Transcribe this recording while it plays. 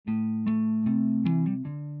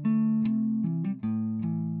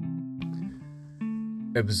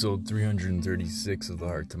Episode 336 of the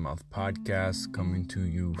Heart to Mouth podcast, coming to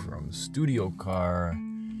you from a studio car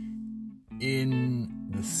in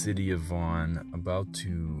the city of Vaughan, about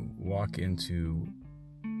to walk into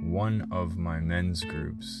one of my men's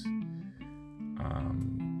groups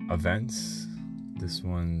events. This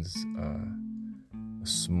one's a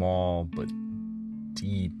small but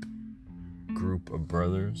deep group of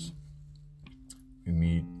brothers. We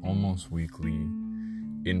meet almost weekly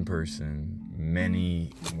in person,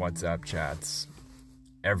 many WhatsApp chats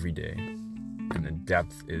every day, and the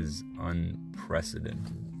depth is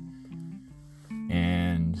unprecedented.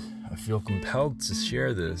 And I feel compelled to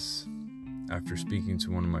share this after speaking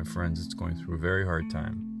to one of my friends that's going through a very hard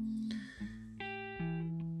time.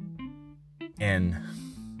 And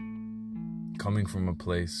coming from a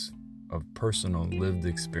place of personal lived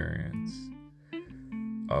experience,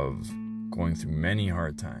 of going through many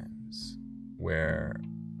hard times, where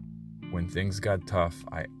when things got tough,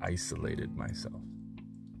 I isolated myself.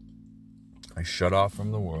 I shut off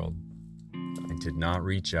from the world. I did not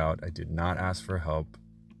reach out. I did not ask for help.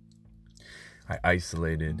 I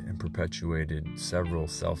isolated and perpetuated several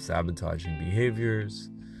self-sabotaging behaviors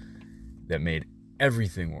that made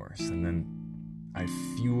everything worse. And then I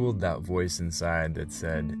fueled that voice inside that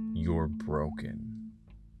said, "You're broken.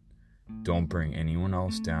 Don't bring anyone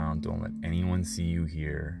else down. Don't let anyone see you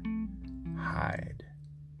here. Hide."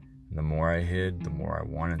 And the more I hid, the more I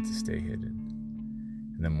wanted to stay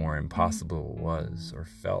hidden. And the more impossible it was, or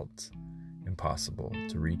felt impossible,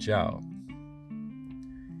 to reach out.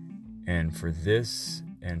 And for this,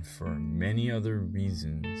 and for many other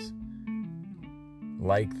reasons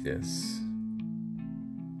like this,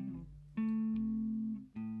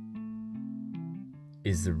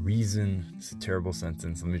 is the reason. It's a terrible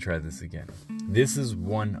sentence. Let me try this again. This is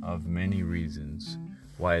one of many reasons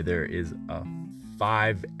why there is a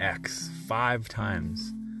 5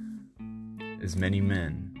 times as many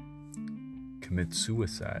men commit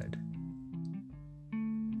suicide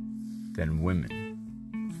than women.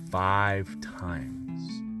 5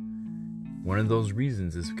 times. One of those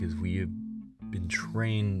reasons is because we have been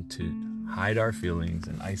trained to hide our feelings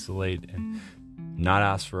and isolate and not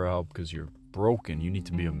ask for help because you're broken. You need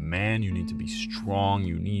to be a man. You need to be strong.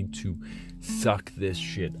 You need to suck this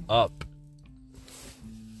shit up.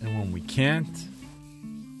 And when we can't,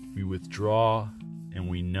 we withdraw and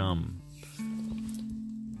we numb.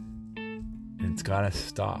 And it's gotta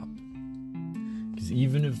stop. Because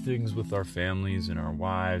even if things with our families and our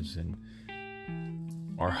wives and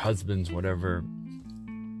our husbands, whatever,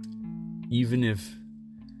 even if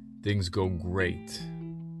things go great,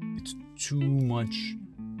 it's too much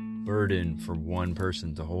burden for one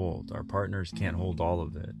person to hold. Our partners can't hold all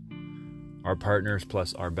of it. Our partners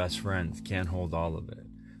plus our best friends can't hold all of it.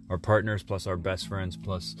 Our partners plus our best friends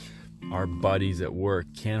plus our buddies at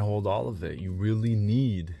work can't hold all of it. You really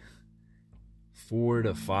need 4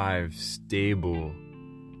 to 5 stable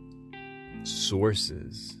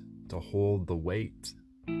sources to hold the weight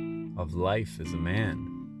of life as a man,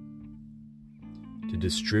 to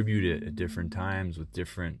distribute it at different times with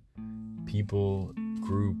different people,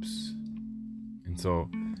 groups. And so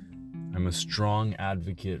I'm a strong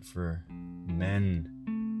advocate for men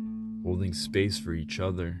holding space for each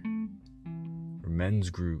other, for men's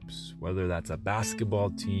groups, whether that's a basketball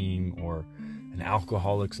team or an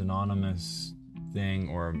Alcoholics Anonymous thing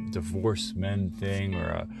or a divorce men thing or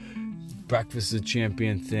a Breakfast of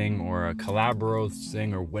Champion thing or a Calabros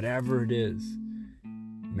thing or whatever it is.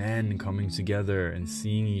 Men coming together and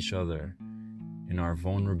seeing each other in our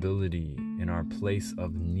vulnerability, in our place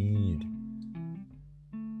of need,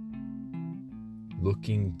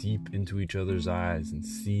 looking deep into each other's eyes and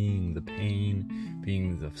seeing the pain,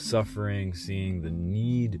 being the suffering, seeing the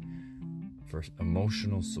need for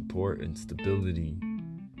emotional support and stability.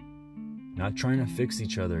 Not trying to fix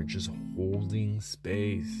each other, just holding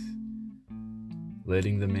space.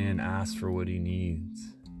 Letting the man ask for what he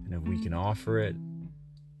needs. And if we can offer it,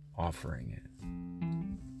 offering it.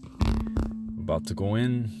 I'm about to go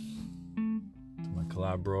in to my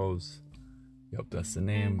Calabros. Yep, that's the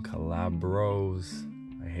name, Calabros.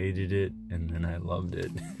 I hated it, and then I loved it.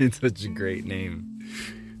 It's such a great name.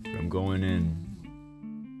 But I'm going in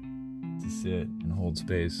to sit and hold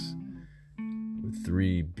space with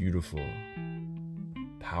 3 beautiful,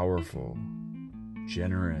 powerful,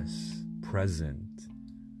 generous, present,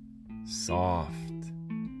 soft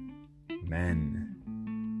men.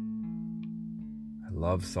 I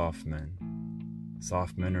love soft men.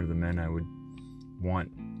 Soft men are the men I would want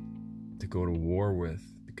to go to war with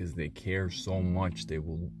because they care so much. They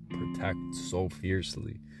will protect so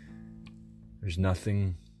fiercely. There's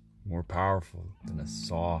nothing more powerful than a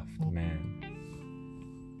soft man.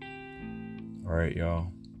 All right, y'all.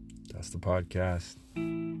 That's the podcast.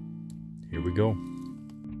 Here we go.